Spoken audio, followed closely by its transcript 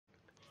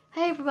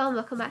Hey everyone,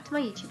 welcome back to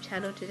my YouTube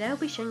channel. Today I'll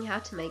be showing you how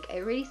to make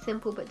a really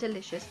simple but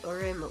delicious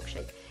Oreo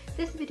milkshake.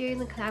 This video is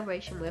in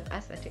collaboration with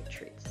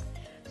Treatz.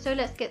 So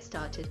let's get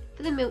started.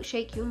 For the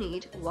milkshake you'll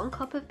need 1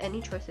 cup of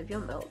any choice of your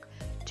milk,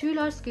 2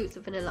 large scoops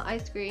of vanilla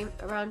ice cream,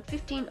 around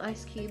 15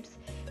 ice cubes,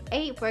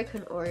 8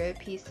 broken Oreo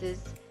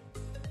pieces,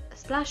 a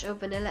splash of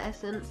vanilla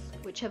essence,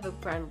 whichever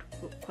brand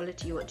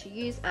quality you want to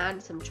use,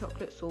 and some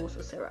chocolate sauce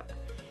or syrup.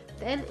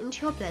 Then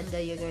into your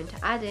blender you're going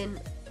to add in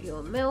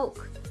your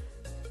milk,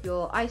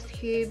 your ice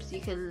cubes.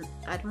 You can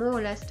add more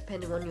or less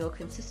depending on your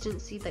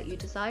consistency that you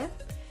desire,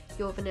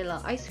 your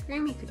vanilla ice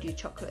cream, you could do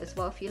chocolate as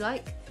well if you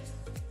like,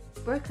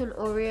 broken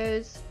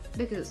Oreos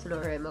because it's an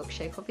Oreo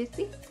milkshake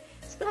obviously,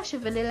 splash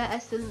of vanilla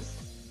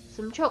essence,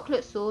 some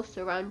chocolate sauce,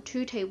 around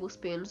 2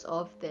 tablespoons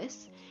of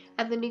this,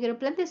 and then you're going to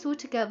blend this all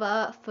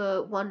together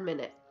for 1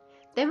 minute.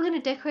 Then we're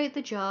going to decorate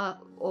the jar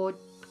or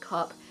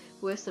cup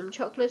with some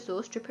chocolate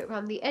sauce, strip it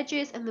around the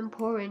edges, and then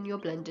pour in your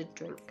blended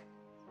drink.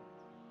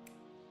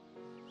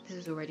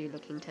 This is already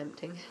looking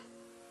tempting.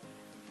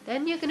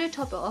 Then you're going to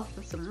top it off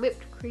with some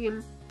whipped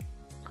cream.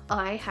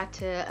 I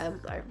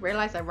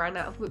realised I ran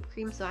out of whipped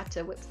cream, so I had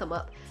to whip some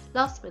up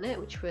last minute,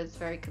 which was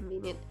very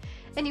convenient.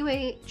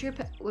 Anyway, drip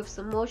it with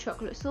some more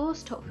chocolate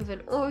sauce, top with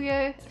an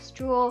Oreo, a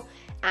straw,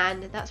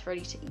 and that's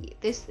ready to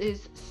eat. This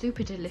is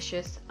super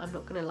delicious, I'm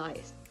not going to lie,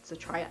 so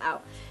try it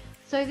out.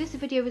 So this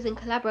video is in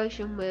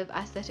collaboration with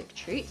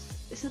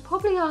Treatz. This is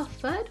probably our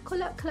 3rd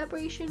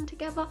collaboration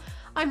together,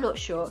 I'm not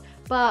sure,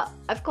 but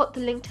I've got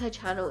the link to her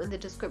channel in the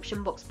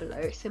description box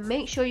below, so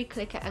make sure you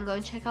click it and go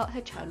and check out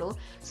her channel.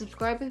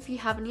 Subscribe if you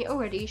haven't yet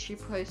already. She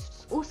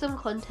posts awesome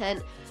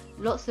content,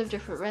 lots of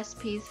different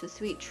recipes for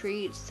sweet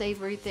treats,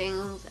 savoury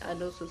things,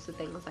 and all sorts of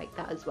things like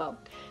that as well.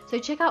 So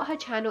check out her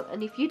channel,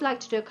 and if you'd like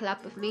to do a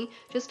collab with me,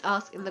 just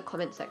ask in the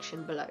comment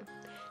section below.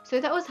 So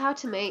that was how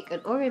to make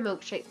an Oreo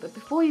milkshake, but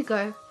before you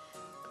go,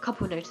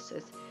 couple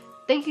notices.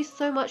 Thank you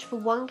so much for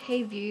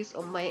 1k views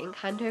on my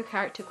Encanto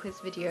character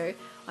quiz video.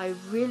 I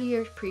really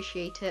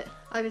appreciate it.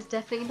 I was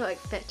definitely not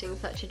expecting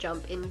such a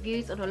jump in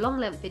views on a long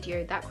length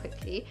video that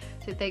quickly,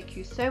 so thank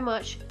you so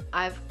much.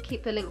 I've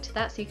kept the link to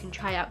that so you can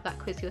try out that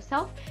quiz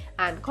yourself,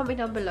 and comment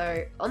down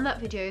below on that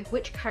video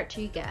which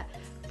character you get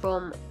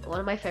from one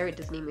of my favourite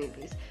Disney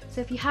movies. So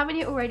if you haven't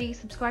yet already,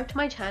 subscribe to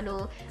my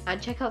channel and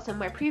check out some of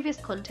my previous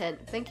content.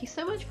 Thank you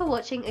so much for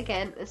watching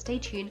again, and stay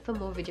tuned for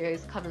more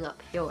videos coming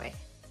up your way.